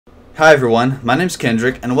Hi everyone, my name is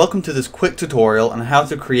Kendrick and welcome to this quick tutorial on how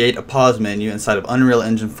to create a pause menu inside of Unreal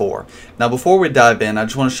Engine 4. Now before we dive in, I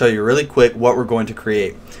just want to show you really quick what we're going to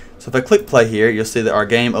create. So if I click play here, you'll see that our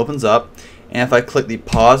game opens up, and if I click the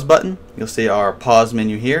pause button, you'll see our pause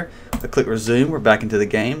menu here. If I click resume, we're back into the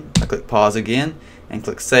game. I click pause again and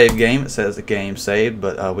click save game. It says the game saved,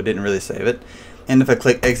 but we didn't really save it. And if I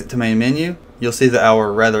click exit to main menu, you'll see that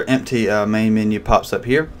our rather empty main menu pops up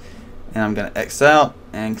here. And I'm going to X out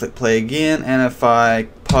and click play again, and if I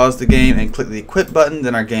pause the game and click the quit button,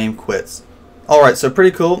 then our game quits. Alright, so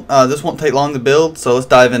pretty cool. This won't take long to build, so let's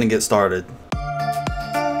dive in and get started.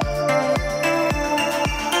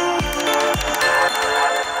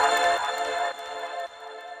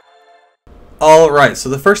 Alright, so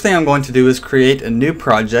the first thing I'm going to do is create a new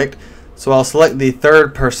project. So I'll select the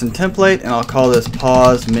third person template and I'll call this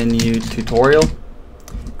pause menu tutorial.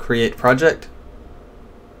 Create project.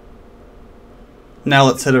 Now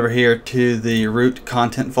let's head over here to the root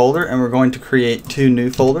content folder, and we're going to create two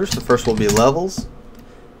new folders. The first will be levels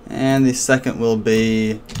and the second will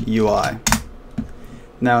be UI.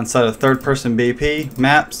 Now inside of third person BP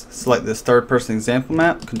maps, select this third person example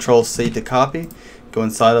map, Control C to copy, go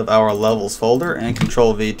inside of our levels folder and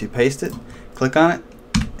Control V to paste it. Click on it,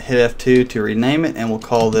 hit F2 to rename it, and we'll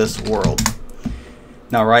call this world.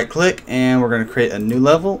 Now right click and we're going to create a new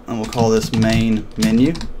level and we'll call this main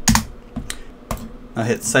menu. Now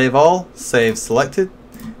hit save all, save selected.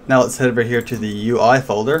 Now let's head over here to the UI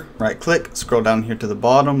folder, right click, scroll down here to the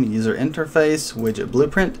bottom, user interface, widget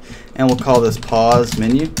blueprint, and we'll call this pause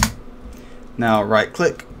menu. Now right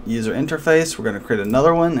click, user interface, we're going to create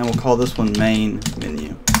another one and we'll call this one main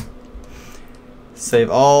menu. Save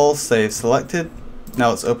all, save selected.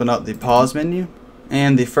 Now let's open up the pause menu,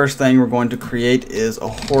 and the first thing we're going to create is a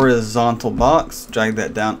horizontal box. Drag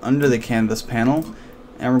that down under the canvas panel,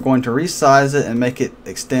 and we're going to resize it and make it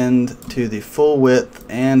extend to the full width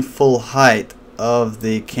and full height of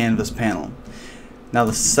the canvas panel. Now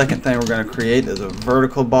the second thing we're going to create is a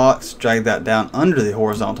vertical box. Drag that down under the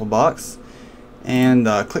horizontal box and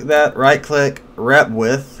click that, right click, wrap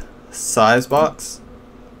with size box.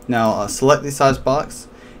 Now select the size box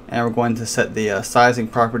and we're going to set the sizing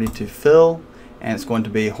property to fill, and it's going to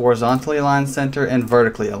be horizontally aligned center and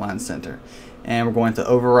vertically aligned center. And we're going to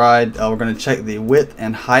override, we're going to check the width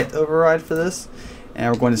and height override for this,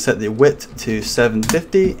 and we're going to set the width to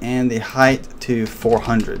 750 and the height to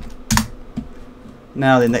 400.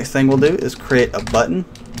 Now the next thing we'll do is create a button.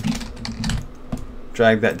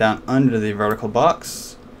 Drag that down under the vertical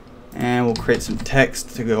box and we'll create some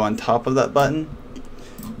text to go on top of that button.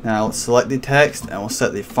 Now let's select the text and we'll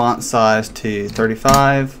set the font size to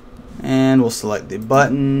 35. And we'll select the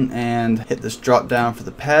button and hit this drop down for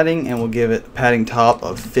the padding, and we'll give it a padding top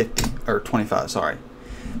of 50 or 25, sorry.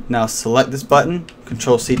 Now select this button,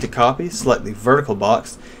 Control C to copy, select the vertical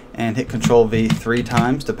box and hit Control V 3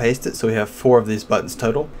 times to paste it, so we have 4 of these buttons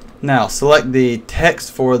total. Now select the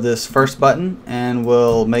text for this first button and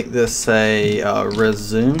we'll make this say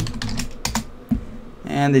resume,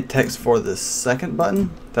 and the text for the second button,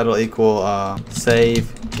 that'll equal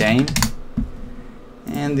save game.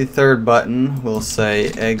 And the third button will say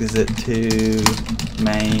exit to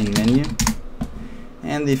main menu.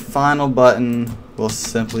 And the final button will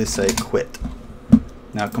simply say quit.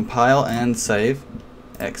 Now compile and save.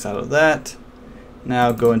 X out of that.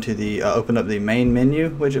 Now go into the open up the main menu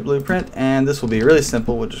widget blueprint, and this will be really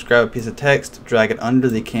simple. We'll just grab a piece of text, drag it under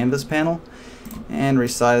the canvas panel, and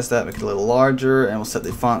resize that, make it a little larger, and we'll set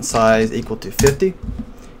the font size equal to 50.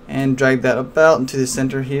 And drag that about into the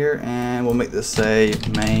center here, and we'll make this say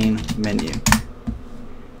main menu.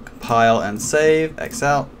 Compile and save, X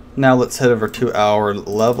out. Now let's head over to our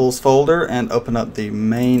levels folder and open up the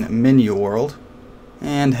main menu world,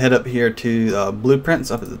 and head up here to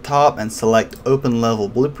blueprints up at the top and select open level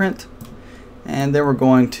blueprint. And then we're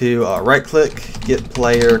going to right click, get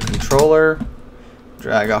player controller,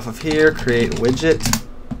 drag off of here, create widget,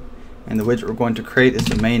 and the widget we're going to create is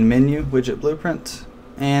the main menu widget blueprint.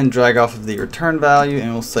 And drag off of the return value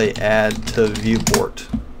and we'll say add to viewport,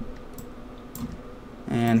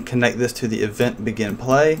 and connect this to the event begin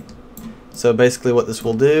play. So basically what this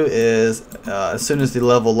will do is as soon as the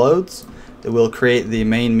level loads, it will create the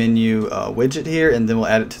main menu widget here, and then we'll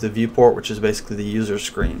add it to the viewport, which is basically the user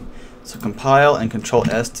screen. So compile and Control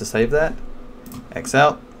S to save that, X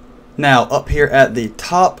out. Now up here at the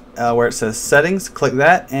top where it says settings, click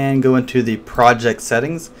that and go into the project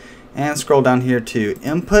settings and scroll down here to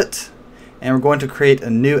input, and we're going to create a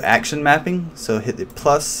new action mapping. So hit the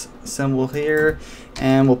plus symbol here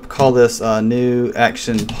and we'll call this new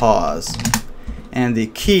action pause, and the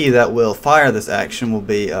key that will fire this action will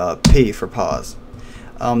be P for pause.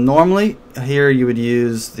 Normally here you would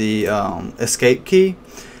use the escape key.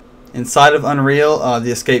 Inside of Unreal,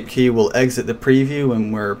 the escape key will exit the preview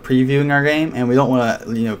when we're previewing our game, and we don't want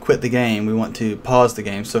to quit the game. We want to pause the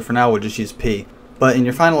game, so for now we'll just use P. But in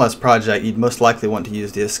your finalized project, you'd most likely want to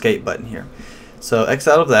use the escape button here. So X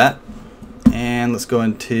out of that, and let's go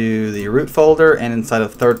into the root folder, and inside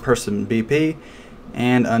of third person BP,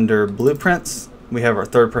 and under blueprints we have our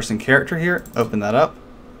third person character here. Open that up,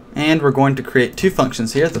 and we're going to create two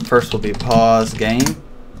functions here. The first will be pause game,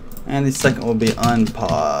 and the second will be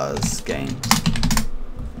unpause game.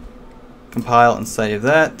 Compile and save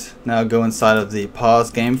that. Now go inside of the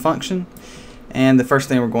pause game function, and the first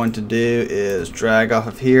thing we're going to do is drag off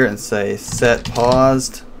of here and say set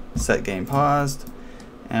paused, set game paused,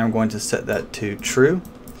 and we're going to set that to true.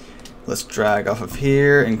 Let's drag off of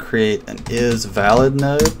here and create an is valid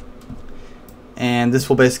node, and this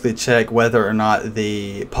will basically check whether or not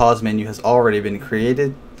the pause menu has already been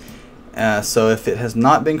created. So if it has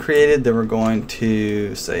not been created, then we're going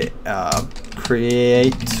to say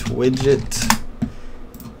create widget,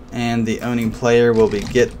 and the owning player will be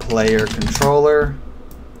get player controller,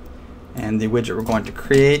 and the widget we're going to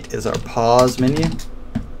create is our pause menu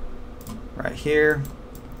right here.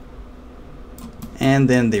 And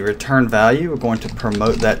then the return value, we're going to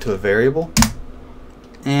promote that to a variable,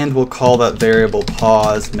 and we'll call that variable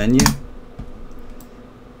pause menu.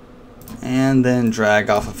 And then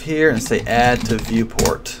drag off of here and say add to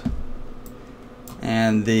viewport,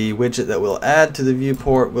 and the widget that we'll add to the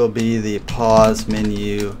viewport will be the pause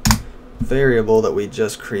menu variable that we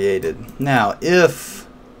just created. Now if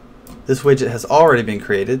this widget has already been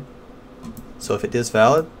created, so if it is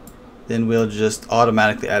valid, then we'll just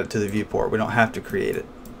automatically add it to the viewport. We don't have to create it.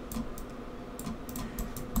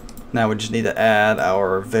 Now we just need to add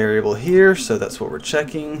our variable here, so that's what we're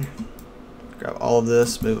checking. Grab all of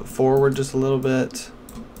this, move it forward just a little bit.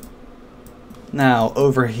 Now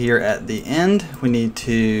over here at the end, we need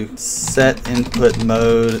to set input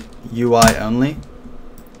mode UI only,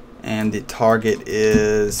 and the target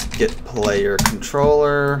is get player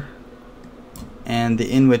controller, and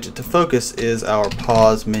the in widget to focus is our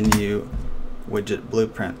pause menu widget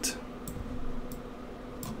blueprint.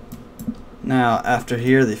 Now after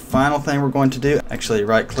here, the final thing we're going to do, actually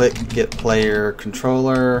right click, get player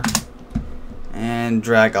controller, and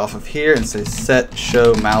drag off of here and say set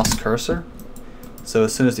show mouse cursor. So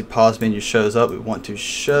as soon as the pause menu shows up, we want to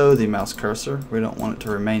show the mouse cursor. We don't want it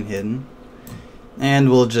to remain hidden. And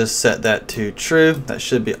we'll just set that to true. That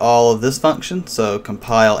should be all of this function, so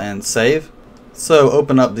compile and save. So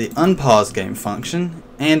open up the unpause game function,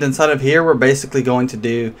 and inside of here we're basically going to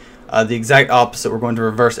do the exact opposite. We're going to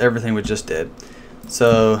reverse everything we just did.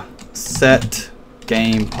 So set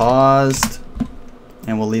game paused,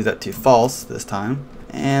 and we'll leave that to false this time,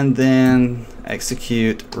 and then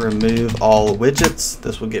execute remove all widgets.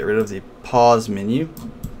 This will get rid of the pause menu,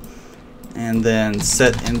 and then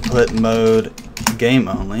set input mode game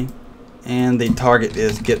only, and the target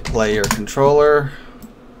is get player controller.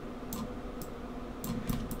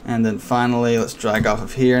 And then finally, let's drag off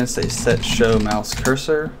of here and say set show mouse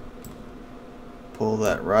cursor. Pull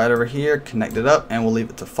that right over here, connect it up, and we'll leave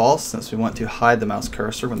it to false since we want to hide the mouse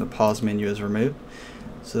cursor when the pause menu is removed.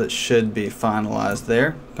 So that should be finalized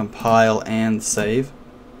there. Compile and save.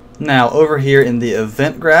 Now over here in the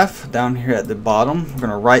event graph, down here at the bottom, we're going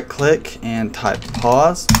to right click and type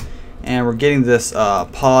pause, and we're getting this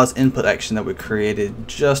pause input action that we created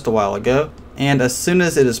just a while ago. And as soon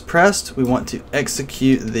as it is pressed, we want to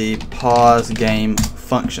execute the pause game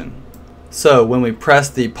function. So when we press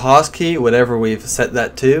the pause key, whatever we've set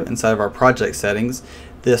that to inside of our project settings,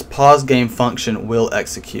 this pause game function will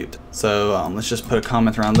execute. So let's just put a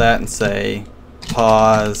comment around that and say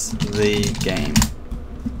pause the game,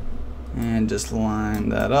 and just line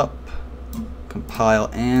that up,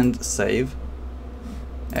 compile and save.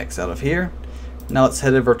 X out of here. Now let's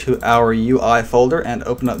head over to our UI folder and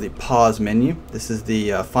open up the pause menu. This is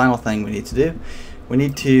the final thing we need to do. We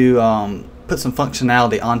need to put some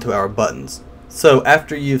functionality onto our buttons. So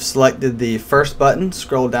after you've selected the first button,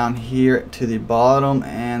 scroll down here to the bottom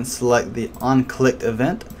and select the onClicked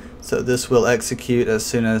event. So this will execute as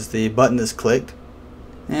soon as the button is clicked.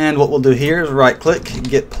 And what we'll do here is right click,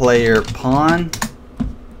 get player pawn,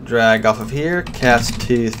 drag off of here, cast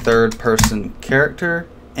to third person character.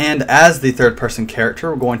 And as the third person character,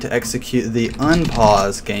 we're going to execute the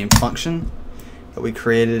unpause game function that we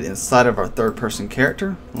created inside of our third person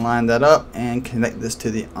character. Line that up and connect this to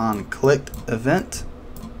the onClicked event.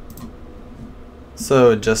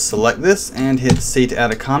 So just select this and hit C to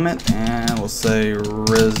add a comment, and we'll say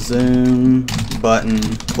resume button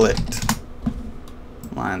clicked.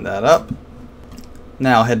 Line that up.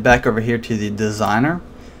 Now head back over here to the designer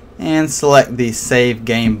and select the Save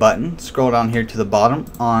Game button. Scroll down here to the bottom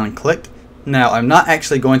on clicked. Now I'm not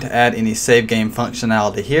actually going to add any save game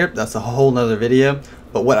functionality here. That's a whole nother video.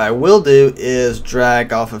 But what I will do is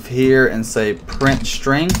drag off of here and say print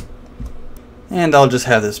string. And I'll just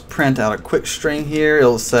have this print out a quick string here.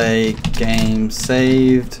 It'll say game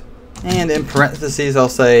saved. And in parentheses I'll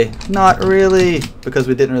say not really, because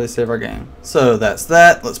we didn't really save our game. So that's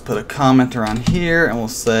that. Let's put a comment around here and we'll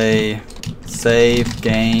say save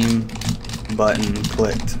game button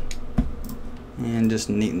clicked. And just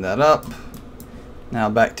neaten that up. Now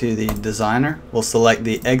back to the designer. We'll select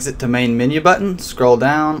the exit to main menu button, scroll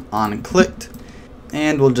down on clicked,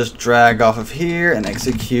 and we'll just drag off of here and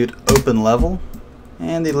execute open level.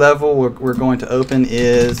 And the level we're going to open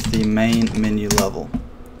is the main menu level.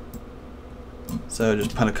 So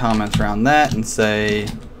just put a comment around that and say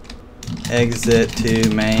exit to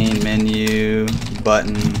main menu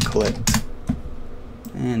button clicked.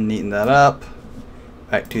 And neaten that up.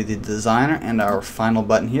 Back to the designer and our final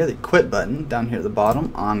button here, the quit button down here at the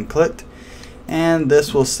bottom on clicked. And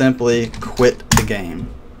this will simply quit the game.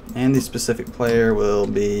 And the specific player will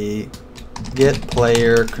be get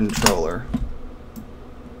player controller.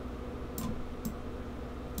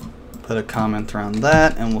 Put a comment around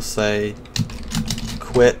that and we'll say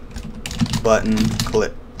quit button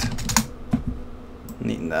clicked.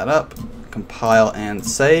 Neaten that up, compile and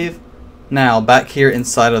save. Now back here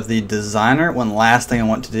inside of the designer, one last thing I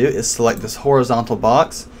want to do is select this horizontal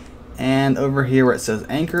box, and over here where it says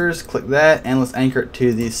anchors, click that and let's anchor it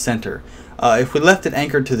to the center. If we left it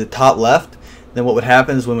anchored to the top left, then what would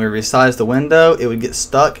happen is when we resize the window it would get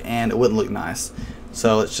stuck and it wouldn't look nice.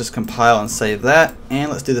 So let's just compile and save that, and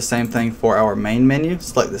let's do the same thing for our main menu.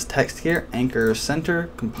 Select this text here, anchor center,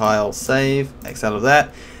 compile, save, X out of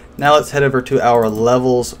that. Now let's head over to our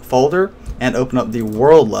levels folder and open up the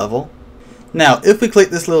world level. Now if we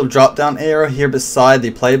click this little drop down arrow here beside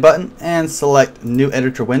the play button and select new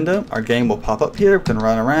editor window, our game will pop up here. We can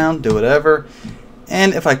run around, do whatever.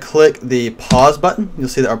 And if I click the pause button, you'll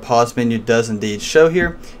see that our pause menu does indeed show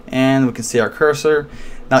here, and we can see our cursor.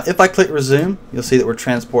 Now if I click resume, you'll see that we're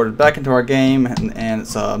transported back into our game and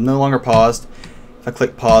it's no longer paused. If I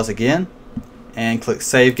click pause again and click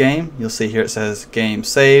save game, you'll see here it says game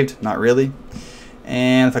saved, not really.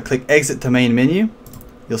 And if I click exit to main menu,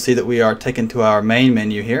 you'll see that we are taken to our main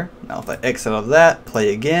menu here. Now if I exit out of that,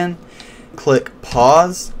 play again, click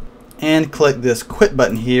pause, and click this quit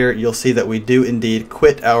button here, you'll see that we do indeed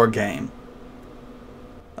quit our game.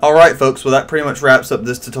 Alright folks, well that pretty much wraps up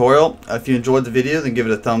this tutorial. If you enjoyed the video, then give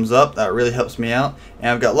it a thumbs up. That really helps me out. And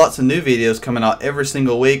I've got lots of new videos coming out every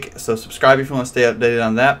single week, so subscribe if you want to stay updated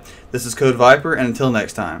on that. This is Code Viper, and until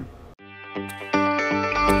next time.